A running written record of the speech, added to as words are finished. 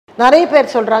நிறைய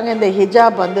பேர் சொல்கிறாங்க இந்த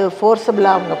ஹிஜாப் வந்து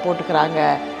ஃபோர்ஸபிளாக அவங்க போட்டுக்கிறாங்க,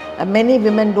 மெனி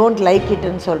விமன் டோன்ட் லைக்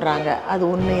இட்னு சொல்கிறாங்க, அது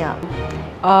உண்மையா?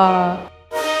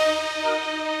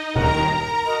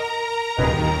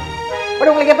 பட்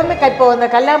உங்களுக்கு எப்பவுமே இப்போ அந்த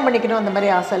கல்யாணம் பண்ணிக்கணும் அந்த மாதிரி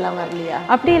ஆசைலாம் வரலையா?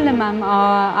 அப்படி இல்லை ma'am.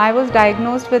 I was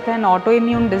diagnosed with an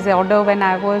autoimmune disorder when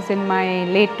I was in my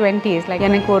late 20s. Like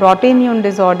எனக்கு ஒரு autoimmune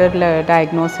disorderல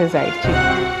diagnosis ஆயிடுச்சு.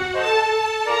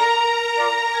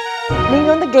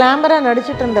 நீங்கள் வந்து கிளாமராக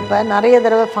நடிச்சிட்டு இருந்தப்ப நிறைய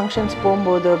தடவை ஃபங்க்ஷன்ஸ்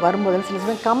போகும்போது வரும்போது சில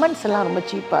சமயம் கமெண்ட்ஸ் எல்லாம் ரொம்ப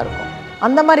சீப்பாக இருக்கும்.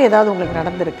 அந்த மாதிரி ஏதாவது உங்களுக்கு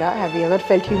நடந்திருக்கா? Have you ever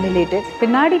felt humiliated?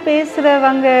 பின்னாடி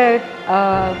பேசுகிறவங்க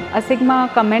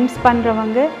அசிங்கமாக கமெண்ட்ஸ்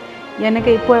பண்ணுறவங்க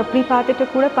எனக்கு இப்போ எப்படி பார்த்துட்டு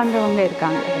கூட பண்ணுறவங்க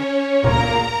இருக்காங்க.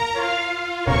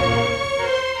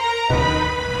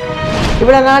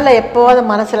 இவ்வளோ நாளில் எப்போவாது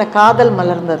மனசில் காதல்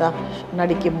மலர்ந்ததா?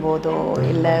 நடிக்கும்போதோ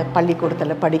இல்லை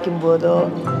பள்ளிக்கூடத்தில் படிக்கும்போதோ?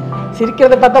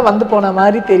 சிரிக்கிறத பார்த்தா வந்து போன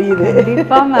மாதிரி தெரியுது.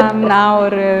 கண்டிப்பாக மேம். நான்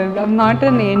ஒரு I'm not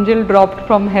an angel dropped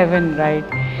from heaven, right?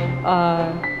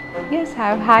 Yes,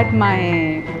 I've had my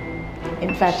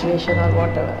infatuation or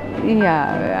whatever. Yeah,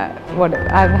 whatever.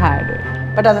 I've had it.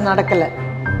 But அது நடக்கலை.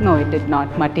 No, it did not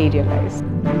materialize.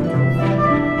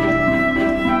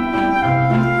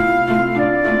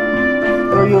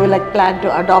 So you like plan to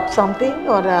adopt something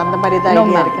or அந்த மாதிரி தான்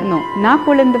idea இருக்கு? No, நான்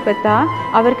குழந்தை பார்த்தா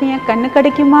அவருக்கு என் கண்ணு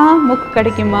கிடைக்குமா மூக்கு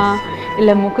கிடைக்குமா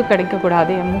இல்லை மூக்கு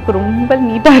கிடைக்கக்கூடாது, என் மூக்கு ரொம்ப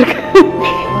நீட்டாக இருக்கு.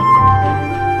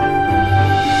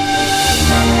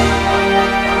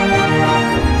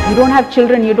 You don't have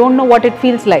children, you don't know what it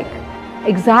feels like.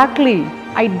 Exactly.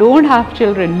 I don't have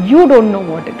children, you don't know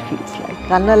what it feels like.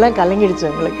 கண்ணெல்லாம் கலங்கிடுச்சு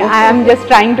உங்களுக்கு. I am just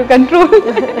trying to control.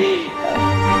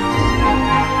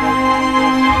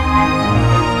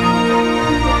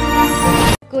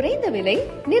 குறைந்த விலை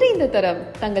நிறைந்த தரம்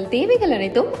தங்கள் தேவைகள்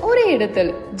அனைத்தும் ஒரே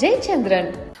இடத்தில். Jayachandran.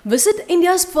 Visit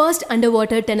India's first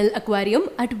underwater tunnel aquarium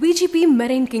at VGP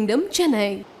Marine Kingdom,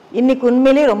 Chennai. இன்னைக்கு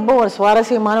உண்மையிலேயே ரொம்ப ஒரு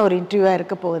சுவாரஸ்யமான ஒரு இன்டர்வியூவாக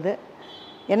இருக்க போகுது.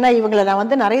 ஏன்னா இவங்களை நான்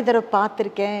வந்து நிறைய தடவை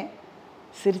பார்த்துருக்கேன்,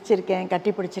 சிரிச்சிருக்கேன்,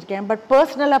 கட்டி பிடிச்சிருக்கேன், பட்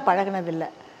பர்சனலாக பழகினதில்லை.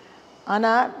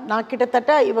 ஆனால் நான்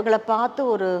கிட்டத்தட்ட இவங்களை பார்த்து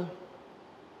ஒரு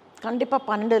கண்டிப்பாக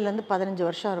 12லேருந்து 15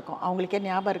 வருஷம் இருக்கும். அவங்களுக்கே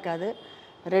ஞாபகம் இருக்காது.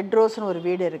 ரெட் ரோஸ்னு ஒரு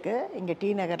வீடு இருக்குது இங்கே டி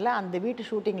நகரில். அந்த வீட்டு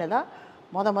ஷூட்டிங்கில்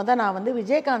தான் நான் வந்து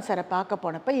விஜயகாந்த் சாரை பார்க்க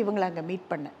போனப்போ இவங்களை அங்கே மீட்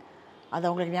பண்ணேன். அது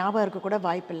அவங்களுக்கு ஞாபகம் இருக்க கூட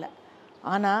வாய்ப்பில்லை.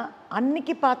 ஆனால்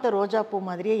அன்னைக்கு பார்த்த ரோஜா பூ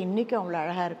மாதிரியே இன்றைக்கும் அவ்வளோ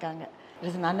அழகாக இருக்காங்க. இட்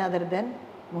இஸ் நன் அதர் தென்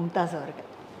மும்தாஸ் அவர்கள்.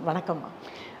 வணக்கம்மா.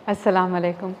 Assalamu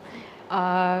alaikum.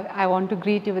 I want to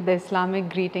greet you with the Islamic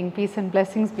greeting. Peace and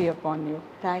blessings be upon you.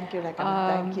 Thank you,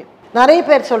 thank you. நிறைய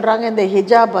பேர் சொல்கிறாங்க இந்த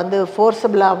ஹிஜாப் வந்து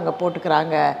ஃபோர்ஸபிளாக அவங்க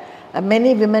போட்டுக்கிறாங்க,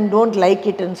 மெனி விமன் டோன்ட் லைக்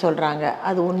இட்னு சொல்கிறாங்க,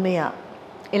 அது உண்மையா?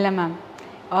 இல்லை மேம்.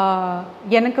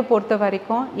 எனக்கு பொறுத்த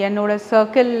வரைக்கும் என்னோட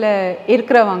சர்க்கிளில்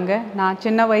இருக்கிறவங்க நான்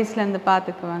சின்ன வயசுலேருந்து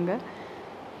பார்த்துக்குவாங்க,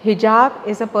 ஹிஜாப்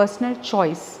is a personal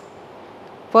choice.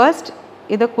 First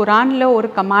இது குரானில் ஒரு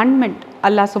கமாண்ட்மெண்ட்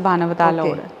அல்லாஹ் சுப்ஹானஹு வ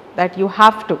தஆலாவோட, that you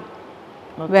have to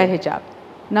wear hijab.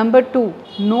 Number 2,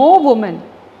 no woman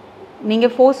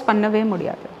நீங்கள் ஃபோர்ஸ் பண்ணவே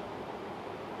முடியாது.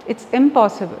 It's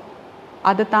impossible.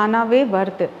 அது தானாகவே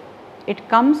வருது. It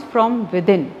comes from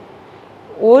within.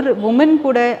 ஒரு உமன்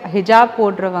கூட ஹிஜாப்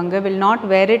போடுறவங்க will not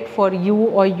where it for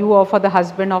you are for the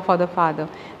husband or for the father.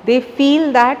 They feel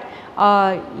that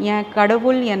என்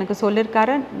கடவுள் எனக்கு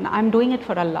சொல்லியிருக்காரு, I am doing it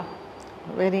for Allah.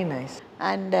 Very nice.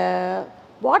 And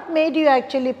what made you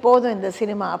actually போதும் இந்த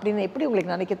cinema அப்படின்னு எப்படி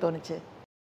உங்களுக்கு நினைக்க தோணுச்சு?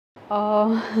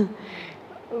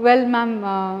 Well ma'am,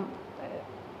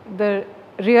 the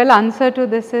real answer to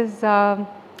this is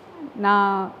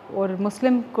நான் ஒரு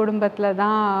முஸ்லிம் குடும்பத்தில்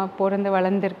தான் பிறந்து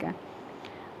வளர்ந்துருக்கேன்.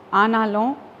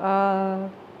 ஆனாலும்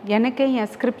எனக்கு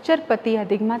என் ஸ்கிரிப்சர் பற்றி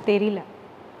அதிகமாக தெரியல.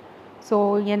 ஸோ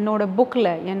என்னோடய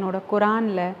புக்கில், என்னோடய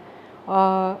குரானில்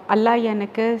அல்லாஹ்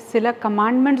எனக்கு சில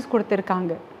கமாண்ட்மெண்ட்ஸ்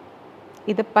கொடுத்துருக்காங்க,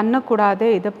 இதை பண்ணக்கூடாது,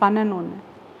 இதை பண்ணணும்னு.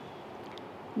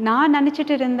 நான்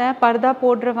நினச்சிட்டு இருந்தேன் பர்தா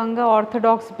போடுறவங்க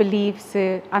ஆர்த்தடாக்ஸ் பிலீஃப்ஸு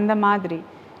அந்த மாதிரி.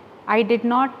 I did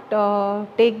not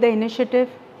take the initiative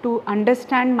to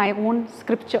understand my own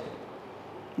scripture,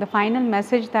 the final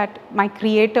message that my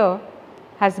creator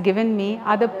has given me.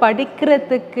 அதை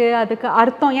படிக்கிறதுக்கு அதுக்கு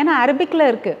அர்த்தம், ஏன்னா அரபிக்கில்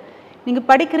இருக்குது, நீங்கள்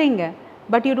படிக்கிறீங்க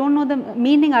but you don't know the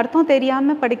meaning, அர்த்தம்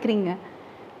தெரியாமல் படிக்கிறீங்க.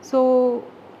 So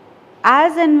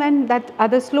as and when that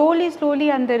அது ஸ்லோலி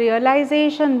அந்த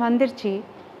ரியலைசேஷன் வந்துருச்சு.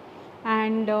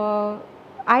 And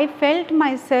I felt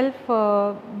myself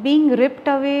being ripped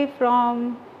away from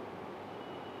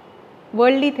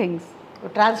worldly things.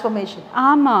 Transformation.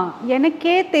 ஆமாம்,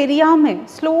 எனக்கே தெரியாமல்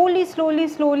slowly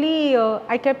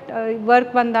I kept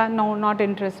work வந்தா no not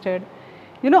interested,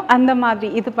 you know, அந்த மாதிரி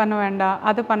இது பண்ண வேண்டாம்,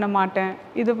 அது பண்ண மாட்டேன்,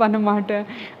 இது பண்ண மாட்டேன்,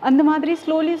 அந்த மாதிரி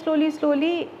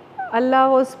slowly Allah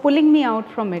was pulling me out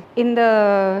from it. In the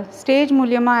stage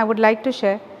மூலியமா I would like to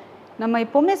share. நம்ம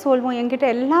எப்போவுமே சொல்வோம் என்கிட்ட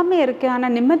எல்லாமே இருக்குது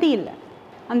ஆனால் நிம்மதி இல்லை,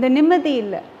 அந்த நிம்மதி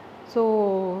இல்லை. ஸோ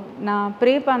நான்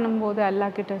ப்ரே பண்ணும்போது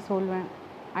அல்லாஹ் கிட்ட சொல்வேன்,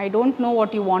 I don't know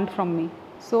what you want from me.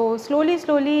 So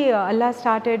slowly Allah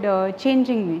started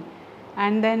changing me.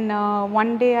 And then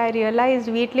one day I realized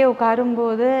வீட்டிலே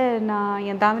உட்காரும்போது நான்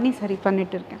என் தாவணி சரி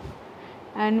பண்ணிட்டு இருக்கேன்.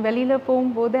 And வெளியில்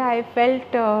போகும்போது I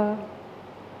felt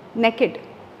naked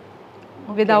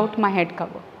without my head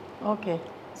cover. Okay.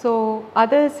 So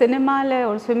அது சினிமாவில்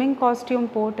ஒரு ஸ்விம்மிங் காஸ்டியூம்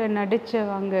போட்டு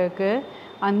நடித்தவங்களுக்கு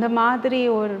அந்த மாதிரி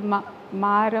ஒரு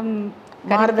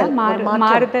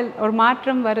ஒரு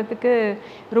மாற்றம் வர்றதுக்கு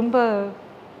ரொம்ப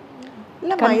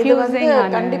இல்லைம்மா, இது வந்து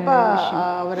கண்டிப்பாக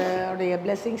அவருடைய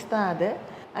பிளெஸிங்ஸ் தான் அது.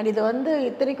 அண்ட் இது வந்து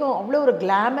இத்தனைக்கும் அவ்வளோ ஒரு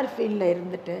கிளாமர் ஃபீல்டில்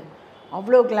இருந்துட்டு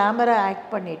அவ்வளோ கிளாமராக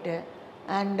ஆக்ட் பண்ணிவிட்டு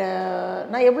அண்டு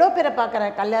நான் எவ்வளோ பேரை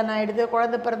பார்க்குறேன், கல்யாணம் ஆகிடுது,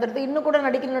 குழந்தை பிறந்துடுது, இன்னும் கூட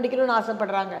நடிக்கணும்னு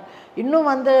ஆசைப்பட்றாங்க, இன்னும்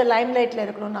வந்து லைம் லைட்டில்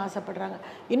இருக்கணும்னு ஆசைப்பட்றாங்க,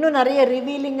 இன்னும் நிறைய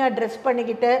ரிவீலிங்காக ட்ரெஸ்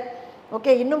பண்ணிக்கிட்டு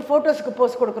ஓகே இன்னும் ஃபோட்டோஸ்க்கு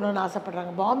போஸ்ட் கொடுக்கணும்னு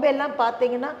ஆசைப்பட்றாங்க. பாம்பேலாம்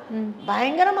பார்த்தீங்கன்னா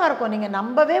பயங்கரமாக இருக்கும், நீங்கள்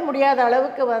நம்பவே முடியாத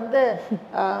அளவுக்கு வந்து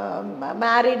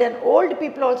married and old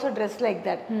people also dress like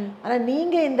that. ஆனால்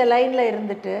நீங்கள் இந்த லைனில்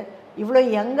இருந்துட்டு இவ்வளோ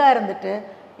யங்காக இருந்துட்டு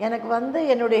எனக்கு வந்து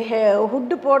என்னுடைய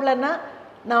ஹுட்டு போடலைன்னா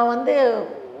நான் வந்து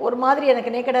ஒரு மாதிரி எனக்கு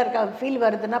நேக்கடாக இருக்க ஃபீல்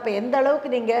வருதுன்னா அப்போ எந்த அளவுக்கு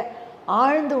நீங்கள்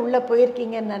ஆழ்ந்து உள்ளே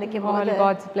போயிருக்கீங்கன்னு நினைக்கும் போது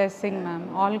God's blessing ma'am,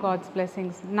 all God's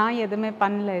blessings. நான் எதுவுமே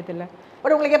பண்ணல இதில்.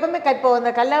 பட் உங்களுக்கு எப்பவுமே இப்போ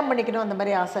அந்த கல்யாணம் பண்ணிக்கணும் அந்த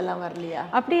மாதிரி ஆசைலாம் வரலையா?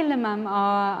 அப்படி இல்லை ma'am.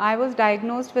 I was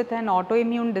diagnosed with an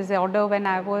autoimmune disorder when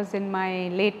I was in my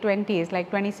late 20s, like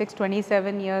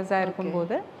 26-27 years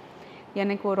இருக்கும்போது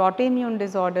எனக்கு ஒரு autoimmune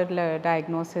disorderல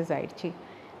diagnosis ஆயிடுச்சு.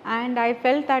 And I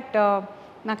felt that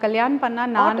நான் கல்யாணம் பண்ணா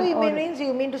நான் autoimmune means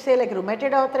you mean to say like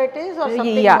rheumatoid arthritis or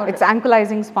something? Yeah, it's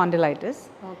ankylosing spondylitis.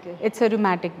 Okay. It's a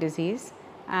rheumatic disease.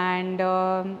 And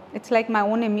it's like my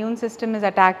own immune system is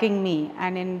attacking me,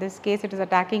 and in this case it is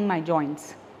attacking my joints.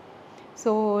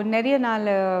 So neriya naal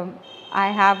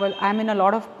I'm in a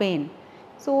lot of pain.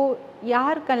 So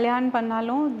yaar kalyan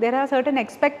pannalum there are certain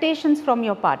expectations from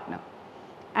your partner,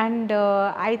 and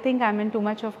I think I'm in too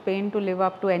much of pain to live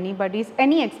up to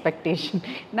any expectation.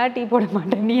 Na tea poda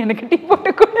maata nee enakku tea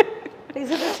poda kuda. Is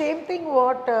it the same thing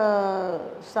what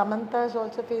Samantha is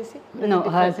also facing? No,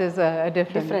 hers is a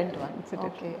different one.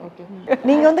 Okay, okay.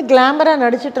 நீங்கள் வந்து கிளாமராக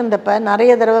நடிச்சிட்டு இருந்தப்ப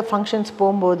நிறைய தடவை functions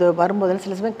போகும்போது வரும்போது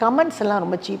சில சமயம் கமெண்ட்ஸ் எல்லாம்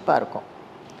ரொம்ப சீப்பாக இருக்கும்,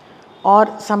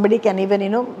 R somebody can even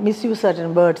misuse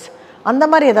certain words. அந்த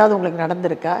மாதிரி ஏதாவது உங்களுக்கு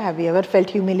நடந்திருக்கா? Have you ever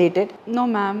felt humiliated? No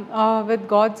ma'am, with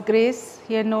God's grace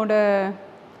என்னோட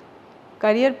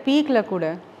career peakல கூட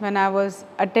when I was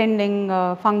attending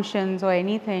functions or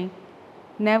anything,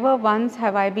 never once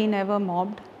have I been ever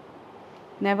mobbed.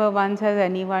 Never once has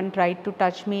anyone tried to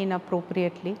touch me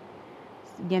inappropriately.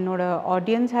 Yenoda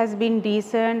audience has been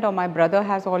decent, or my brother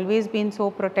has always been so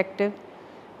protective.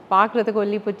 Paakradhukku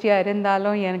olli puchiya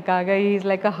irundhalum enakaga he is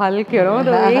like a Hulk,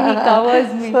 the way he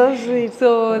covers me. So sweet. So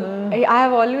I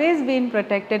have always been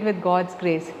protected with God's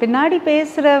grace. Pinnadi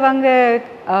pesravanga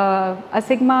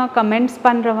asigma comments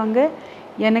pandravanga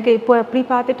எனக்கு இப்போ எப்படி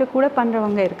பார்த்துட்டு கூட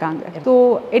பண்ணுறவங்க இருக்காங்க. So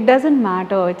it doesn't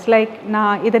matter. It's like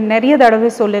நான் இதை நிறைய தடவை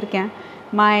சொல்லியிருக்கேன்.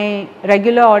 My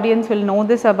regular audience will know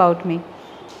this about me.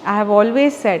 I have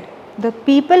always set the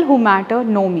people who matter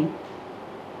know me,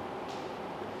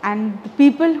 and the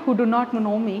people who to not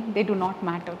know me they to not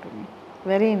matter to me.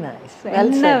 Very nice.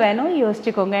 என்ன வேணும்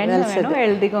யோசிச்சுக்கோங்க, என்ன வேணும்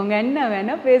எழுதிக்கோங்க, என்ன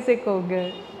வேணும் பேசிக்கோங்க.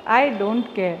 I don't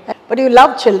care. But you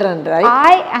love children,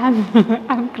 right?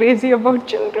 I'm crazy about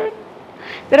children.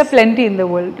 There are plenty in the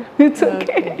world. It's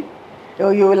okay. So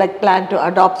you like plan to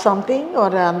adopt something or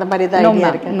அந்த மாதிரி தான் ஐடியா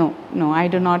இருக்கு? No, I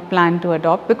do not plan to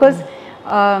adopt because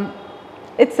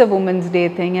it's a Women's Day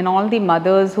thing, and all the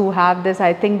mothers who have this,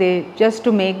 I think they just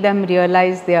to make them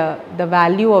realize the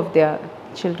value of their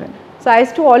children. So I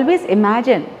used to always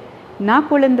imagine, நான்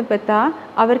குழந்தை பார்த்தா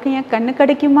அவருக்கு என் கண்ணு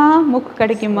கிடைக்குமா, மூக்கு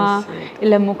கிடைக்குமா,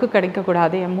 இல்லை மூக்கு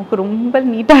கிடைக்கக்கூடாது, என் மூக்கு ரொம்ப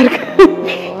நீட்டாக இருக்கு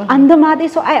அந்த மாதிரி.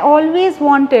 So I always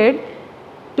wanted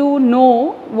to know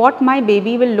what my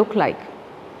baby will look like.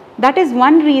 That is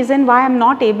one reason why I am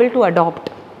not able to adopt.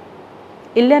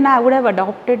 Illana I would have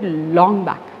adopted long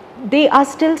back. They are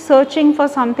still searching for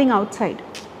something outside.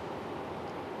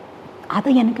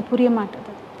 Adu enakku puriya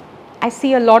maatadhu. I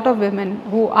see a lot of women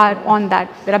who are on that.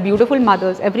 There are beautiful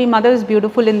mothers. Every mother is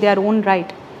beautiful in their own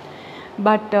right.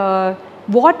 But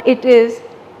what it is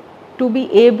to be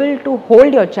able to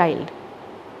hold your child,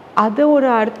 அது ஒரு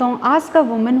அர்த்தம். Ask a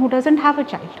woman who doesn't have a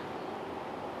child.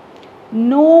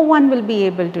 No one will be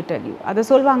able to tell you. அது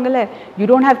சொல்வாங்கல்ல, you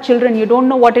don't have children, you don't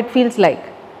know what it feels like.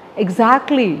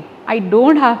 Exactly. I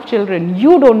don't have children,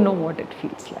 you don't know what it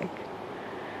feels like.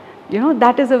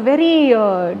 that is a very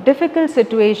difficult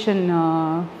situation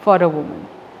for a woman.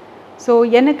 So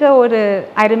எனக்கு ஒரு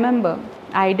I remember,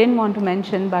 I didn't want to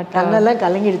mention, but கண்ணெல்லாம்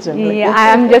கலங்கிடுச்சு. I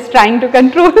am just trying to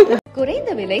control.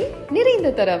 குறைந்த விலை நிறைந்த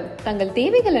தரம் தங்கள்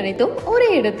தேவைகள் அனைத்தும் ஒரே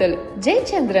இடத்தில்.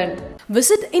 Jayachandran.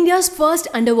 Visit India's first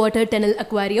underwater tunnel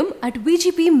aquarium at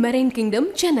VGP Marine Kingdom,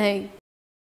 Chennai.